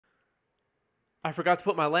I forgot to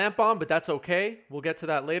put my lamp on, but that's okay. We'll get to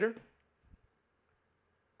that later.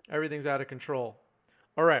 Everything's out of control.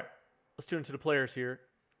 All right, let's tune into the players here.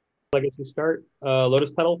 Legacy start.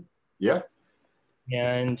 Lotus Petal. Yeah.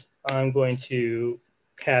 And I'm going to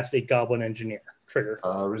cast a Goblin Engineer. Trigger.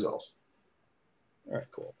 Resolves. All right,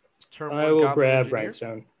 cool. Turn I one, will Goblin grab Engineer.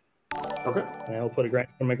 Grindstone. Okay. And I will put a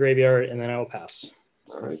Grindstone in my graveyard, and then I will pass.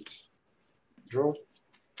 All right. Draw.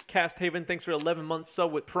 Cast Haven, thanks for 11 months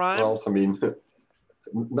sub with Prime. Well, I mean,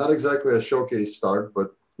 not exactly a showcase start,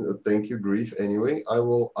 but thank you, Grief. Anyway, I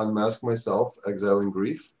will unmask myself, exiling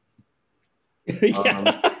Grief.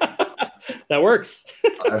 That works.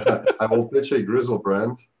 I will pitch a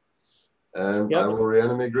Grizzlebrand, and I will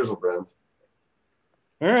reanimate Grizzlebrand.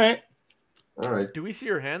 All right. All right. Do we see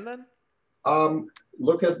your hand then?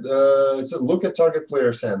 Look at look at target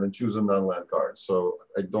player's hand and choose a non-land card. So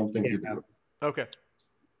I don't think you do. Okay.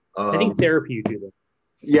 I think therapy you do that.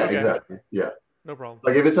 Yeah, okay. Exactly. Yeah. No problem.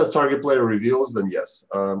 Like if it says target player reveals, then yes.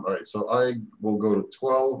 All right. So I will go to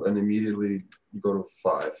 12 and immediately go to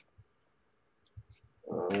 5.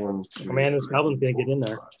 1, 2. Oh man, this goblin's gonna get in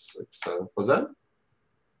there. 5, 6, 7. Was that?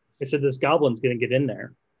 I said this goblin's gonna get in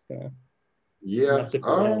there. Yeah.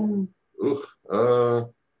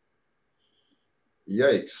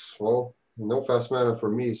 Yikes. Well, no fast mana for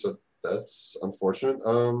me, so that's unfortunate.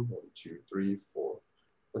 1, 2, 3, 4.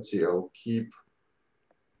 Let's see. I'll keep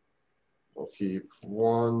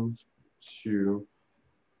 1, 2,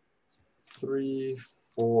 3,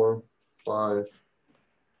 4, 5.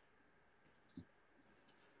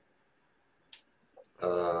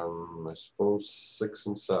 I suppose 6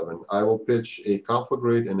 and 7. I will pitch a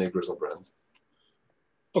Conflagrate and a Grizzlebrand.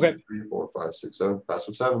 Okay. 2, 3, 4, 5, 6, 7. Pass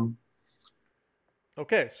with 7.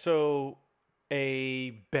 Okay, so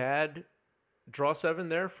a bad draw 7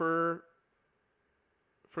 there for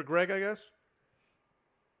Greg, I guess.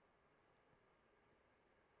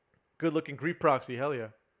 Good looking Grief Proxy, hell yeah.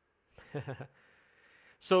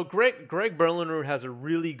 So Greg Berliner has a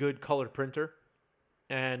really good colored printer,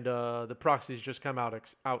 and the proxies just come out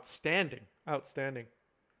outstanding.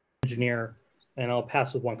 Engineer, and I'll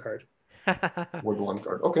pass with 1 card. With 1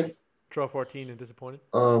 card, okay. Draw 14 and disappointed.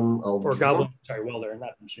 I'll or Goblin. Sorry, Welder,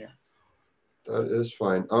 not Engineer. That is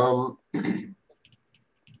fine.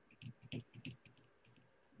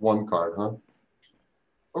 1 card, huh?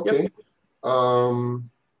 Okay. Yep.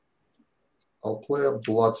 I'll play a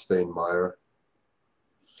Bloodstain Mire.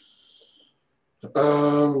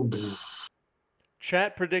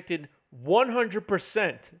 Chat predicted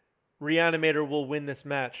 100% Reanimator will win this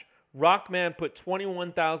match. Rockman put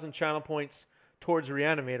 21,000 channel points towards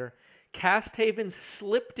Reanimator. Cast Haven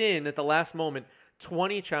slipped in at the last moment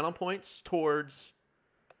 20 channel points towards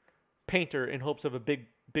Painter in hopes of a big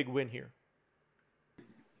win here.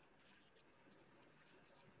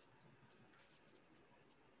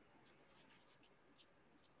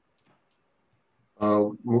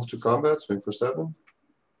 I'll move to combat, swing for 7.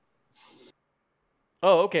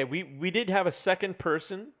 Oh, okay. We did have a second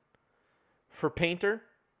person for Painter,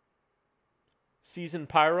 Season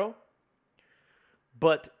Pyro,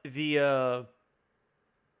 but the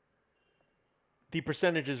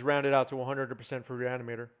percentage is rounded out to 100% for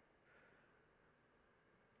Reanimator.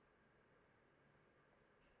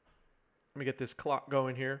 Let me get this clock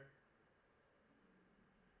going here.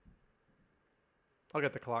 I'll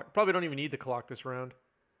get the clock. Probably don't even need the clock this round.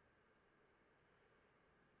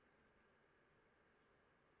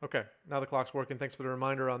 Okay, now the clock's working. Thanks for the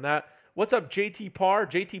reminder on that. What's up, JT Parr?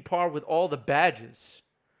 JT Parr with all the badges.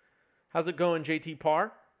 How's it going, JT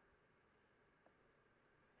Parr?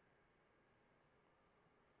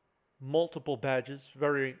 Multiple badges.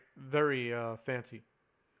 Very, very fancy.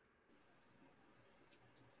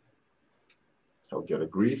 I'll get a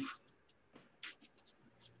Grief.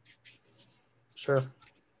 Sure.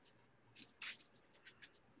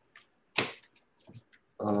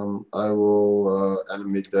 I will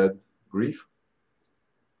animate that Grief.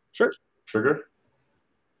 Sure. Trigger.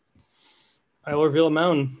 I will reveal a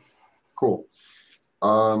mountain. Cool.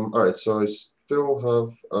 All right, so I still have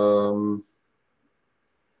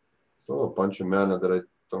a bunch of mana that I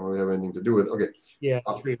don't really have anything to do with. Okay. Yeah,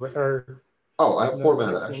 3. I have 4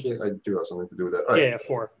 mana. Actually, I do have something to do with that. All right. Yeah,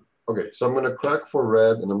 4. Okay, so I'm gonna crack for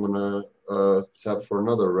red, and I'm gonna tap for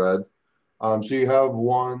another red. So you have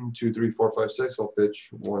 1, 2, 3, 4, 5, 6. I'll pitch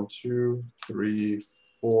 1, 2, 3,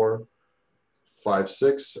 4, 5,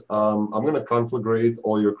 6. I'm gonna conflagrate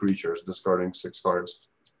all your creatures, discarding 6 cards.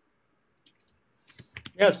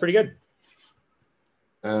 Yeah, it's pretty good.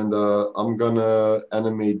 And I'm gonna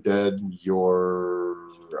animate dead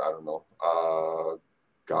your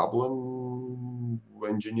Goblin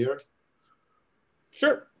Engineer.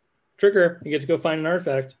 Sure. Trigger, you get to go find an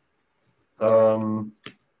artifact.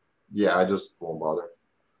 Yeah, I just won't bother.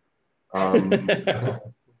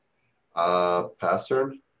 Pass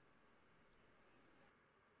turn.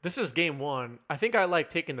 This is game 1. I think I like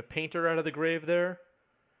taking the painter out of the grave there.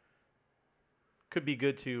 Could be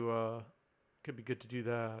good to do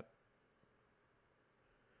that.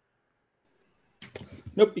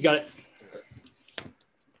 Nope, you got it.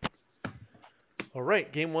 All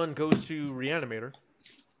right, game 1 goes to Reanimator.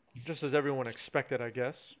 Just as everyone expected, I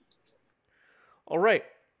guess. All right,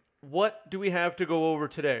 what do we have to go over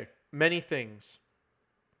today? Many things.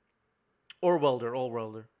 Or welder, all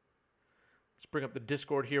welder. Let's bring up the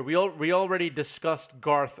Discord here. We already discussed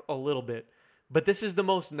Garth a little bit, but this is the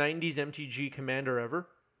most 90s MTG commander ever.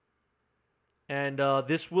 And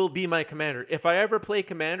this will be my commander. If I ever play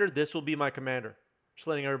commander, this will be my commander. Just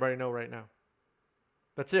letting everybody know right now.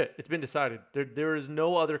 That's it. It's been decided. There is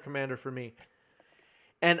no other commander for me.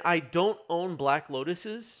 And I don't own Black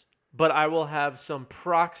Lotuses, but I will have some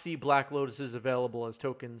proxy Black Lotuses available as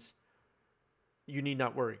tokens. You need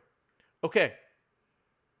not worry. Okay.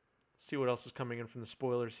 Let's see what else is coming in from the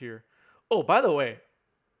spoilers here. Oh, by the way,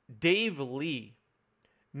 Dave Lee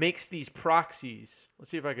makes these proxies.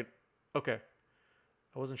 Let's see if I could... Okay.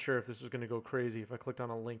 I wasn't sure if this was going to go crazy if I clicked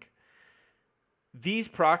on a link. These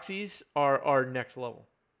proxies are next level.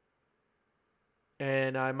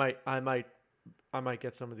 And I might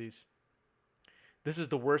get some of these. This is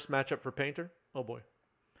the worst matchup for Painter. Oh boy.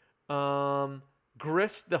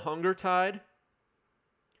 Grist the Hunger Tide.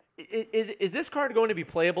 Is this card going to be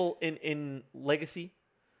playable in Legacy?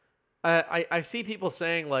 I see people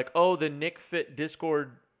saying like, oh, the Nick Fit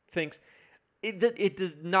Discord thinks it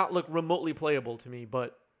does not look remotely playable to me,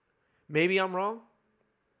 but maybe I'm wrong.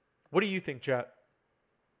 What do you think, chat?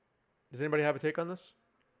 Does anybody have a take on this?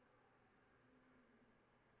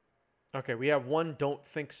 Okay, we have one don't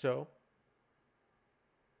think so.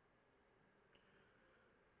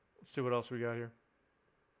 Let's see what else we got here.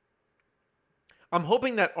 I'm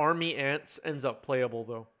hoping that Army Ants ends up playable,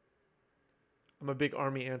 though. I'm a big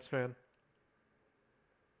Army Ants fan.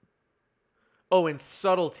 Oh, and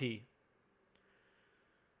Subtlety.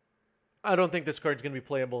 I don't think this card's going to be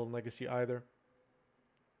playable in Legacy either.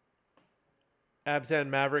 Abzan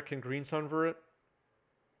Maverick can Green Sun for it.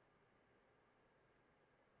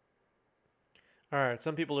 Alright,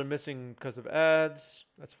 some people are missing because of ads.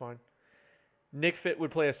 That's fine. Nick Fit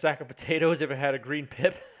would play a sack of potatoes if it had a green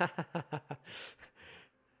pip.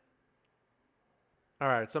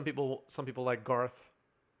 Alright, some people like Garth.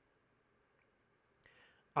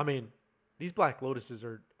 I mean, these Black Lotuses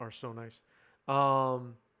are so nice.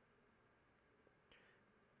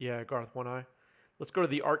 Yeah, Garth, one eye. Let's go to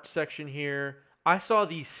the art section here. I saw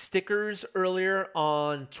these stickers earlier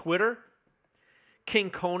on Twitter. King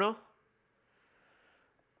Kona.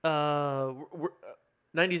 90s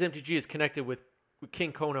MTG is connected with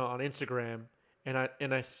King Kona on Instagram, and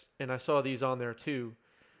I saw these on there too.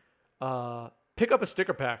 Pick up a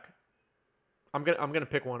sticker pack. I'm gonna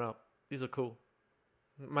pick one up. These are cool.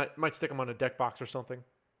 Might stick them on a deck box or something.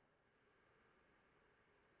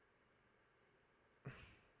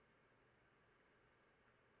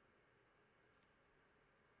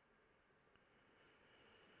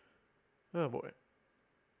 Oh boy.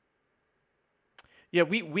 Yeah,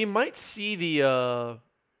 we might see the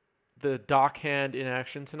dock hand in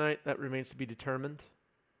action tonight. That remains to be determined.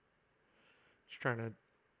 Just trying to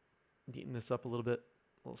neaten this up a little bit.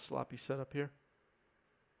 A little sloppy setup here.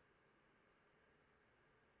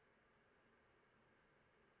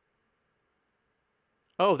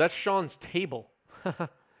 Oh, that's Sean's table. I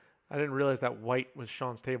didn't realize that white was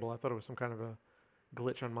Sean's table. I thought it was some kind of a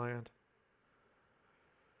glitch on my end.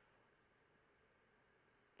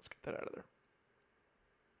 Let's get that out of there.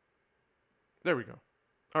 There we go.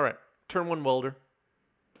 All right. Turn 1 welder.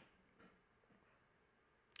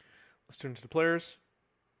 Let's turn to the players.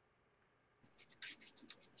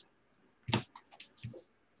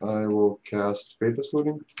 I will cast Faithless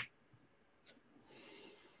Looting.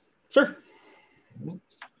 Sure.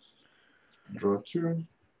 Draw 2.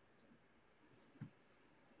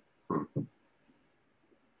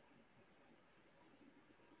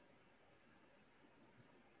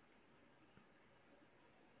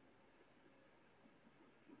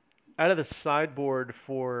 Out of the sideboard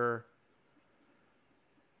for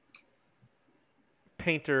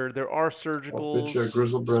Painter, there are Surgicals,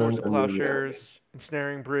 Swords of Plowshares,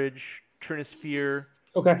 Ensnaring Bridge, Trinisphere,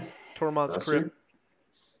 Okay. Tormod's Crypt.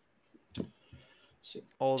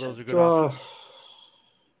 All of those are good Draw. options.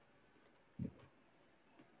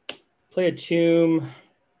 Play a Tomb.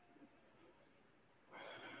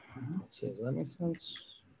 Let's see, does that make sense?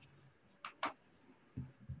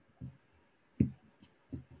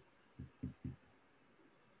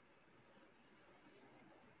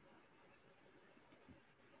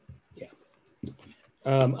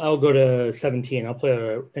 I'll go to 17. I'll play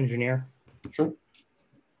an engineer. Sure.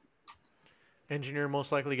 Engineer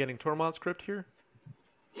most likely getting Tormod's Crypt here.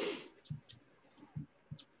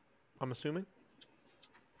 I'm assuming.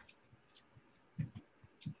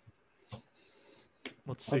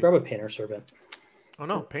 Let's see. I'll grab a Painter Servant. Oh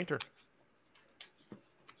no, Painter.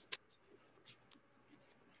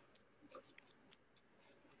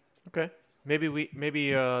 Okay.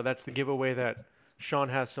 Maybe that's the giveaway that Sean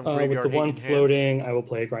has some With graveyard the hate one in hand. floating, I will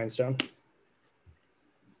play a Grindstone.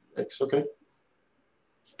 X, okay.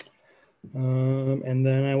 And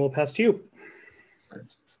then I will pass to you. Right.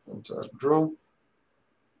 And draw.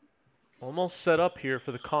 Almost set up here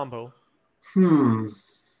for the combo.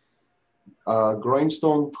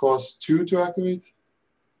 Grindstone costs 2 to activate?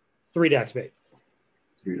 3 to activate.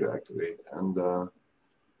 3 to activate. And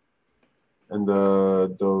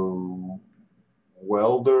the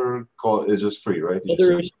welder is just free, right?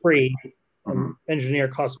 Welder is free. Engineer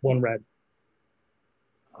costs 1 red.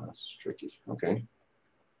 That's tricky. Okay.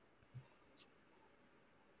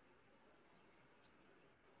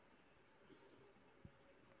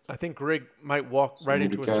 I think Greg might walk right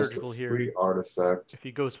into a surgical here. Free artifact. If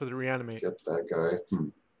he goes for the reanimate. Get that guy.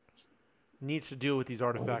 Needs to deal with these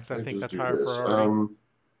artifacts. I think that's do higher this. priority.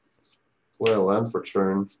 Play a land for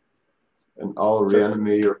turn, and I'll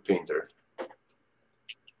reanimate your Painter.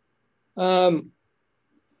 I'll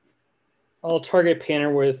target Painter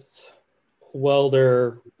with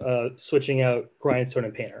Welder, switching out Grindstone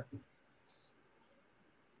and Painter.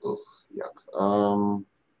 Ugh, yuck.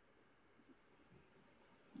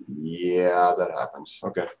 Yeah, that happens.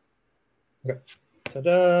 Okay. Okay.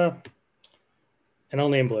 Ta-da. And I'll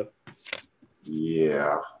name blue.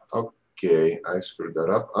 Yeah. Okay. I screwed that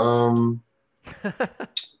up.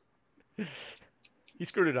 He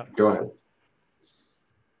screwed it up. Go ahead.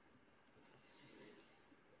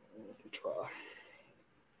 Draw.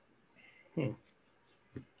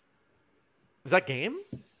 Is that game?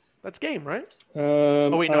 That's game, right?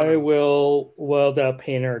 Oh, wait, no. I will weld out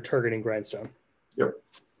Painter targeting Grindstone. Yep.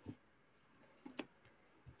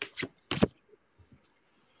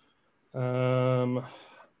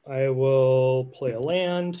 I will play a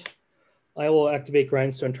land. I will activate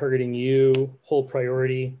Grindstone targeting you. Hold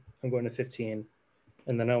priority. I'm going to 15.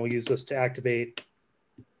 And then I will use this to activate,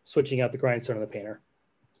 switching out the Grindstone and the Painter.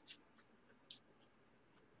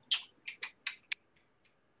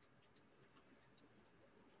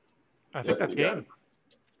 I think that's game.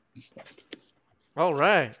 All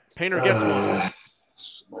right. Painter gets one. I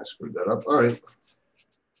screwed that up. All right.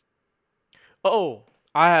 Oh,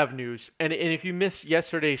 I have news. And if you missed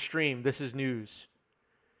yesterday's stream, this is news.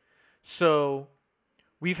 So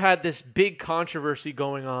we've had this big controversy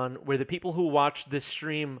going on where the people who watch this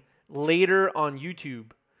stream later on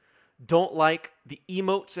YouTube don't like the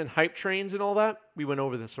emotes and hype trains and all that. We went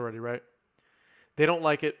over this already, right? They don't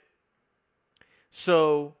like it.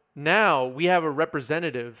 So now we have a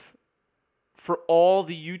representative for all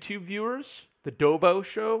the YouTube viewers, the Dobo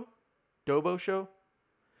Show.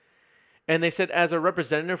 And they said as a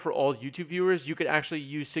representative for all YouTube viewers, you could actually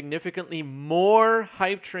use significantly more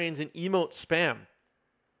hype trains and emote spam.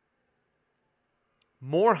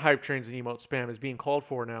 More hype trains and emote spam is being called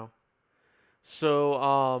for now.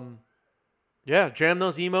 So, yeah, jam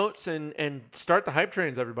those emotes and start the hype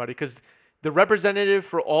trains, everybody, because the representative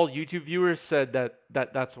for all YouTube viewers said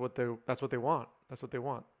that's what they want. That's what they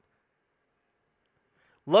want.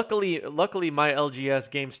 Luckily, my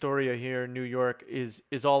LGS Game Storia here in New York is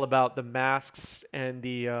all about the masks and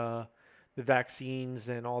the vaccines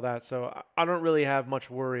and all that. So I don't really have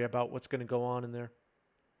much worry about what's going to go on in there.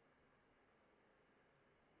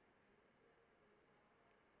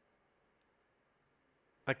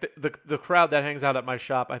 Like the crowd that hangs out at my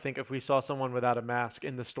shop, I think if we saw someone without a mask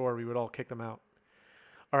in the store, we would all kick them out.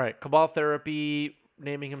 All right, Cabal Therapy,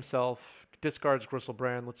 naming himself, discards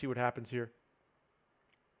Gristlebrand. Let's see what happens here.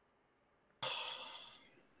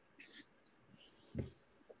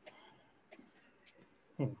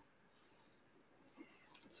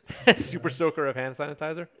 Super soaker of hand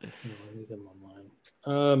sanitizer.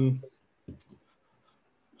 I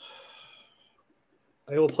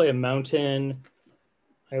will play a mountain.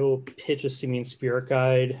 I will pitch a Simian Spirit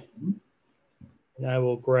Guide, and I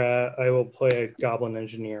will play a Goblin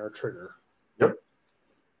Engineer trigger. Yep.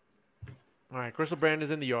 All right, Gristlebrand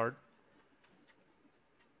is in the yard.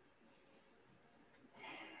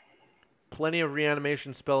 Plenty of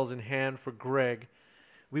reanimation spells in hand for Greg.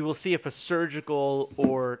 We will see if a surgical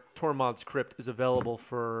or Tormod's Crypt is available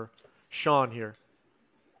for Sean here.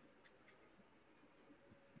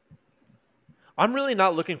 I'm really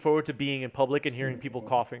not looking forward to being in public and hearing people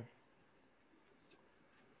coughing.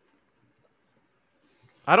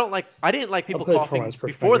 I didn't like people play coughing Tormod's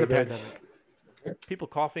Crypt before the Graveyard. pandemic. People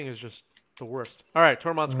coughing is just the worst. All right,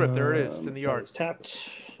 Tormod's Crypt. There it is. It's in the That yard. is tapped,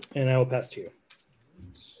 and I will pass to you.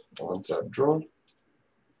 On tap, draw.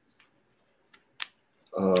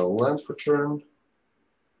 Land for turn.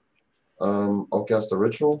 I'll cast a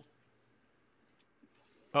ritual.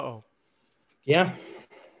 Uh-oh. Yeah.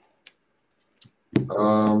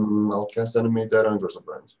 I'll cast enemy dead on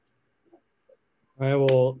Gristlebrand. I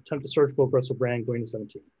will attempt to surgical Brand going to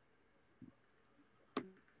 17.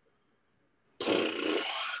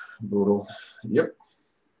 Brutal. Yep.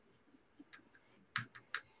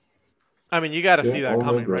 I mean, you got to Yeah, see that all my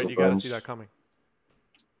coming, right? You got to Grizzlebrand. see that coming.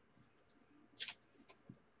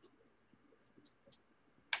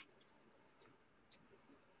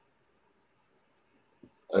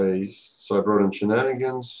 So I brought in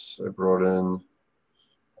Shenanigans. I brought in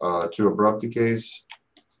 2 Abrupt Decays.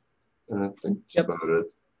 And I think that's about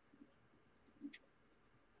it.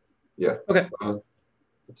 Yeah. Okay.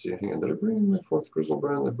 Let's see. Hang on. Did I bring in my 4th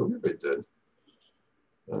Grizzlebrand? I believe I did.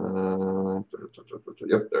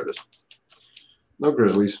 Yep, there it is. No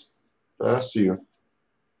Grizzlies. Pass to you.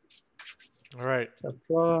 All right. Tap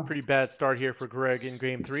draw. Pretty bad start here for Greg in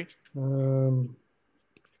game 3.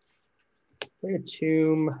 Play a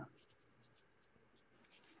tomb.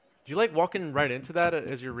 Do you like walking right into that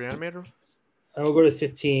as your Reanimator? I will go to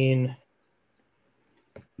 15.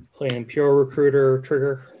 Play an Imperial Recruiter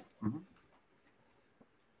trigger.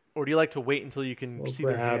 Or do you like to wait until you can We'll see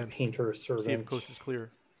their grab hand? Painter Servant. See if coast is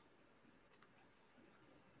clear.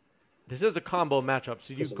 This is a combo matchup,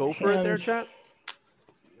 so you Goes in go my for it there, hand. chat?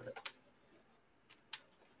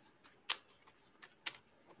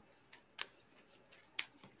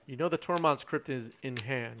 You know the Tormod's Crypt is in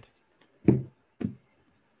hand.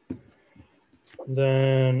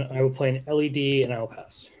 Then I will play an LED and I will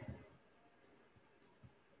pass.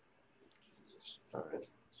 All right.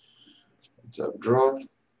 Tap draw.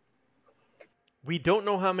 We don't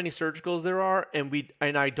know how many surgicals there are, and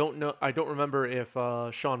I don't remember if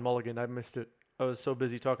Sean Mulligan, I missed it. I was so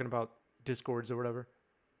busy talking about Discords or whatever.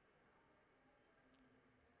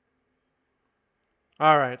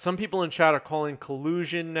 All right, some people in chat are calling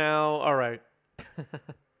collusion now. All right.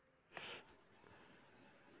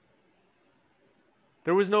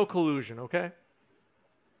 There was no collusion, okay?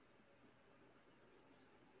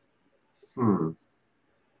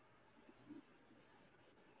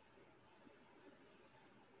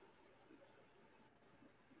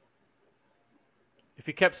 If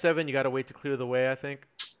you kept 7, you got to wait to clear the way, I think.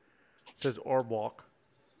 It says Orb Walk.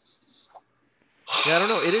 Yeah, I don't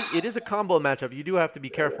know. It is a combo matchup. You do have to be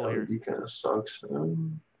careful here. He kind of sucks. All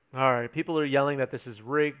right, people are yelling that this is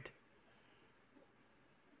rigged.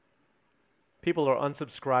 People are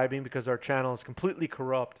unsubscribing because our channel is completely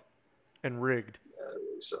corrupt and rigged. Yeah, it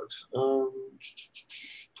really sucks.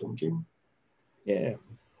 Thinking. Yeah.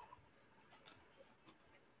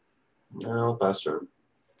 Now pass turn.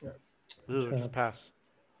 Ooh, just pass.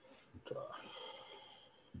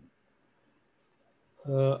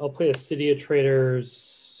 I'll play a City of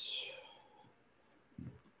Traders,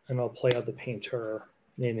 and I'll play out the Painter,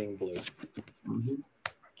 naming blue.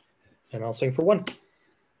 And I'll swing for 1.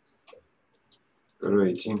 Go to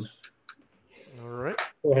 18. All right.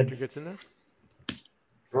 Go ahead. Painter gets in there.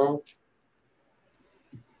 Draw.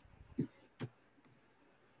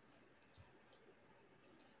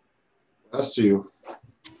 Pass to you.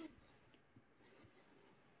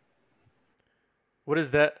 What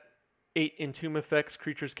is that? 8 Entomb effects,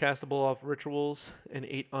 creatures castable off rituals, and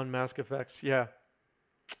 8 unmask effects. Yeah.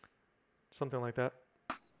 Something like that.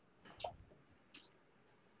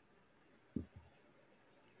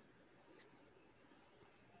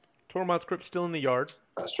 Tormod's Crypt still in the yard.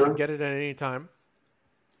 Pass You turn. can get it at any time.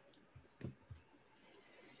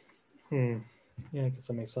 Yeah, I guess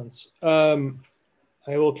that makes sense. I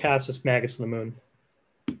will cast this Magus in the Moon.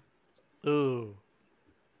 Ooh.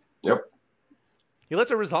 Yep. He lets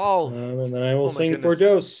it resolve. And then I will Oh my swing for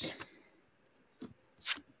goodness. Dose.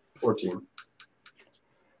 14.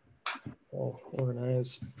 Oh,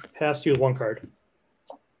 organize. Pass you with 1 card.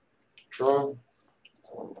 Draw.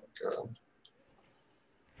 Oh my god.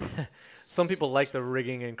 Some people like the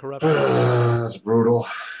rigging and corruption. That's brutal.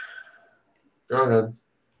 Go ahead.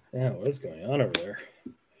 Yeah, what is going on over there?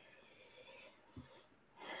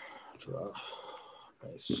 Draw.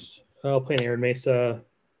 Nice. I'll play an Arid Mesa,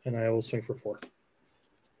 and I will swing for 4.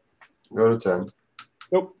 Go to 10.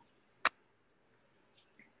 Nope.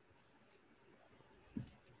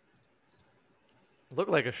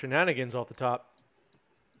 Looked like a shenanigans off the top.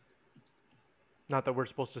 Not that we're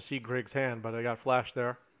supposed to see Greg's hand, but I got flashed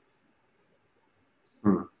there.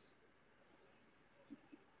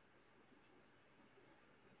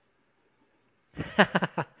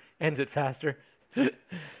 Ends it faster.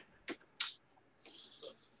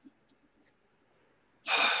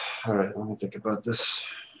 All right, let me think about this.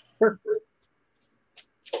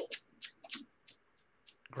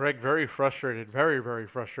 Greg, very frustrated. Very, very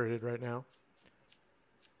frustrated right now.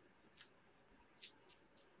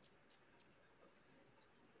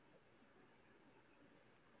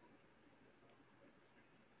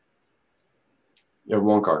 You have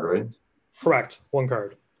one card, right? Correct. One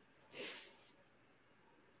card.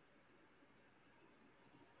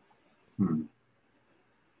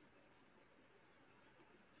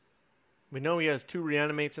 We know he has 2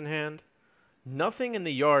 reanimates in hand. Nothing in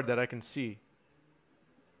the yard that I can see.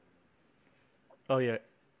 Oh, yeah.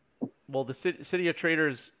 Well, the City of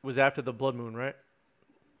Traders was after the Blood Moon, right?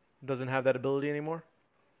 Doesn't have that ability anymore?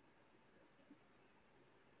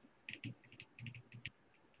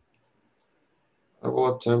 I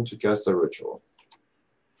will attempt to cast a ritual.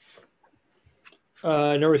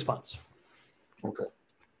 No response. Okay.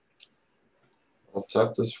 I'll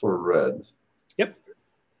tap this for red. Yep.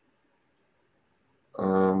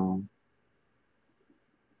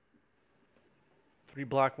 3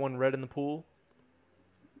 black, 1 red in the pool.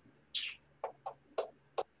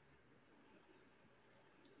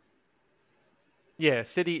 Yeah,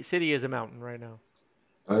 City is a mountain right now.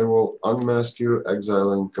 I will unmask you,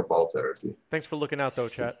 exiling Cabal Therapy. Thanks for looking out, though,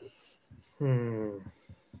 chat. Hmm.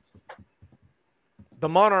 The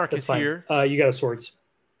Monarch That's is fine. here. You got a swords.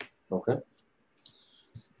 Okay.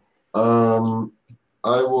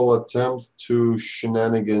 I will attempt to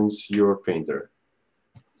shenanigans your painter.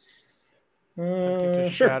 Attempting to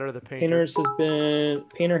Sure. shatter the painter.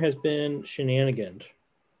 Painter has been shenaniganed.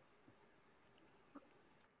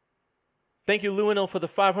 Thank you, Luinil, for the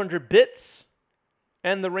 500 bits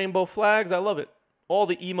and the rainbow flags. I love it. All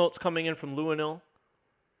the emotes coming in from Luinil.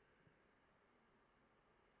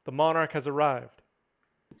 The Monarch has arrived.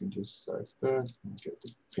 You can just sack that and get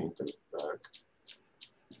the painter back.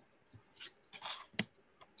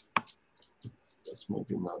 That's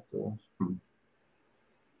maybe not the...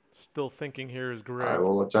 Still thinking here is Greg. I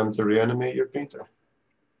will attempt to reanimate your painter.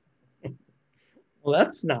 Well,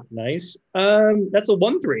 that's not nice. That's a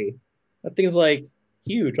 1/3. That thing's like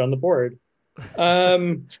huge on the board.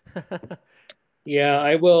 Yeah,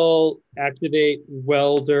 I will activate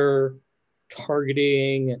Welder,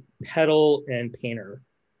 targeting Petal and Painter.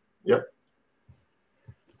 Yep.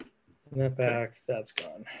 And that back, that's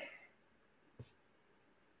gone.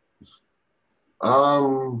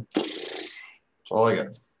 That's all I got.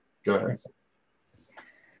 Go ahead.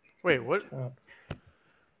 Wait, what?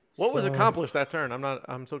 What was accomplished that turn?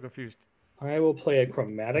 I'm so confused. I will play a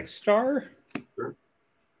Chromatic Star. Sure.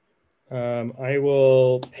 I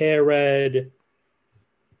will pay a red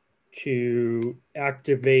to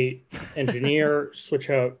activate Engineer, switch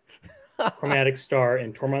out Chromatic Star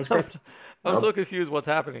and Tormod's Crypt. I'm so confused what's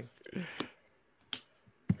happening.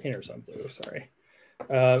 Painter's on blue, sorry.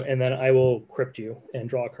 And then I will crypt you and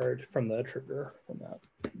draw a card from the trigger from that.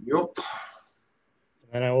 Yup.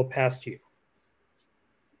 And then I will pass to you.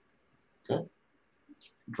 Okay.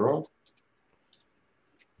 Draw.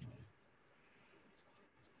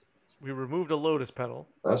 We removed a lotus petal.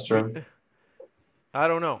 Last turn. I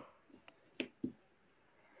don't know.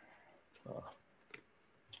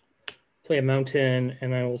 Play a mountain,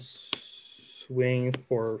 and I will swing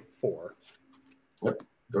for 4. Yep.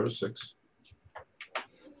 Go to 6.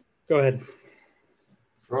 Go ahead.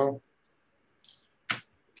 Draw.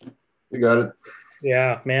 You got it.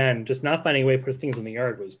 Yeah, man. Just not finding a way to put things in the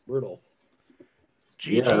yard was brutal.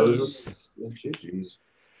 GG's. Yeah, it was just GG's.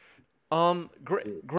 Great.